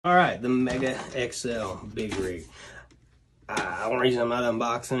All right, the Mega XL Big Rig. The only reason I'm not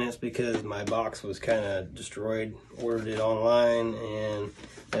unboxing it is because my box was kind of destroyed. Ordered it online, and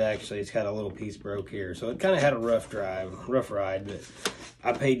it's got a little piece broke here. So it kind of had a rough ride, but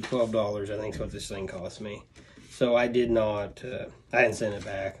I paid $12, I think is what this thing cost me. So I did not, I didn't send it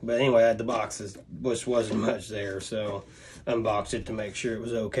back. But anyway, the box wasn't much there, so unboxed it to make sure it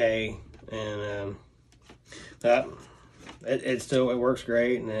was okay. And it works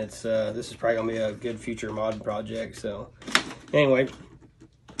great, and this is probably gonna be a good future mod project. So anyway,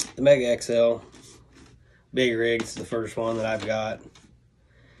 the Mega XL Big Rig is the first one that I've got,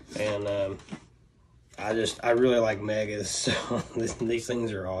 and I really like Megas, so these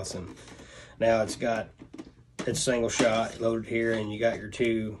things are awesome. Now it's single shot loaded here, and you got your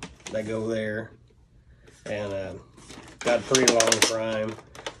two that go there, and got a pretty long prime,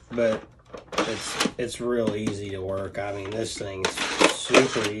 but it's real easy to work. I mean, this thing's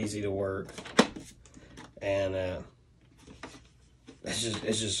super easy to work, and it's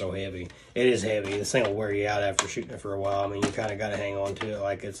just so heavy. It is heavy. This thing will wear you out after shooting it for a while. I mean, you kind of got to hang on to it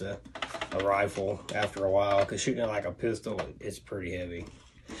like it's a rifle after a while, because shooting it like a pistol, it's pretty heavy.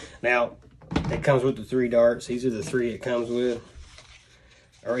 Now, it comes with the 3 darts. These are the 3 it comes with,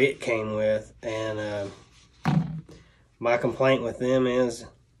 or it came with, and my complaint with them is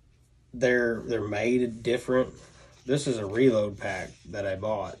they're made different. This is a reload pack that I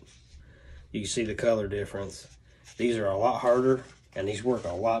bought. You can see the color difference. These are a lot harder, and these work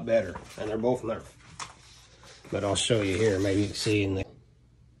a lot better, and they're both Nerf. But I'll show you here. Maybe you can see in the.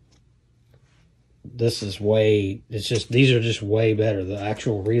 This is way. These are just way better. The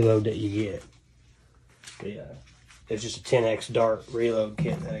actual reload that you get. Yeah, it's just a 10x dart reload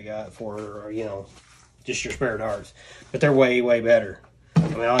kit that I got for just your spare darts. But they're way better.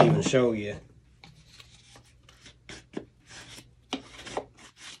 I mean, I'll even show you.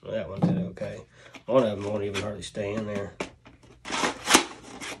 Well, that one did okay. One of them won't even hardly stay in there.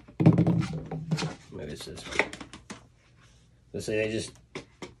 Maybe it's this one. Let's see,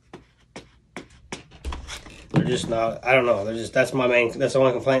 they're just not, I don't know, that's the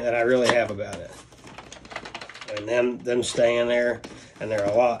only complaint that I really have about it. And them staying there, and they're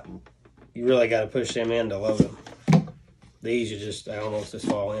a lot, you really got to push them in to load them. These I almost just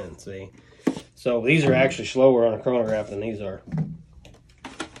fall in, see? So these are actually slower on a chronograph than these are.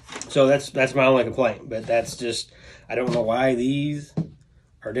 So that's my only complaint, but that's just, I don't know why these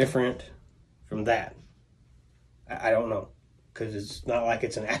are different from that. I don't know, because it's not like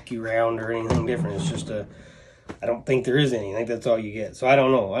it's an AccuRound or anything different. It's just I don't think there is any. I think that's all you get. So I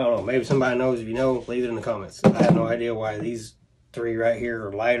don't know. Maybe somebody knows. If you know, leave it in the comments. I have no idea why these 3 right here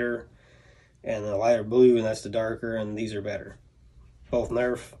are lighter, and the lighter blue, and that's the darker, and these are better. Both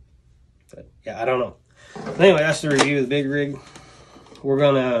Nerf. But yeah, I don't know. Anyway, that's the review of the Big Rig. We're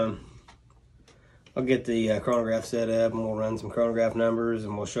gonna, I'll get the chronograph set up, and we'll run some chronograph numbers,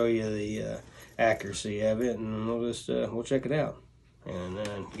 and we'll show you the accuracy of it, and we'll check it out, and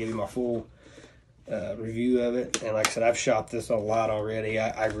give you my full review of it. And like I said, I've shot this a lot already.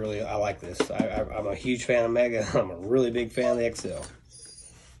 I like this. I'm a huge fan of Mega. I'm a really big fan of the XL.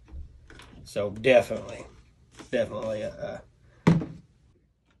 So definitely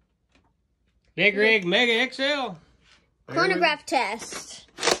Big Rig Mega XL. Chronograph test.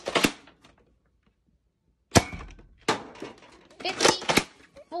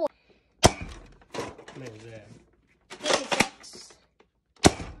 54. Maybe that. 56.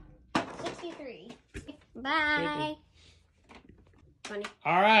 63. Bye. 20.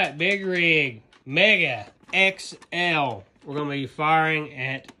 All right, Big Rig Mega XL. We're gonna be firing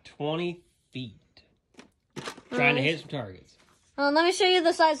at 20 feet. Trying to hit some targets. Let me show you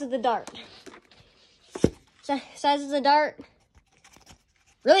the size of the dart. Size of the dart.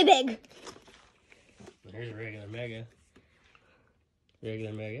 Really big. Here's a regular Mega.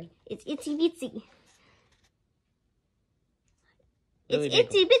 Regular Mega. It's itsy bitsy. Really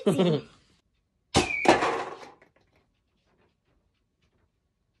it's itsy bitsy.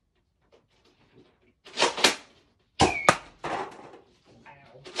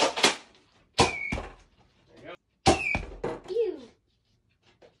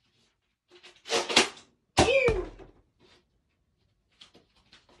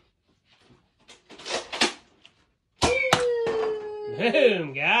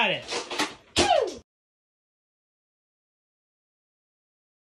 Boom, got it.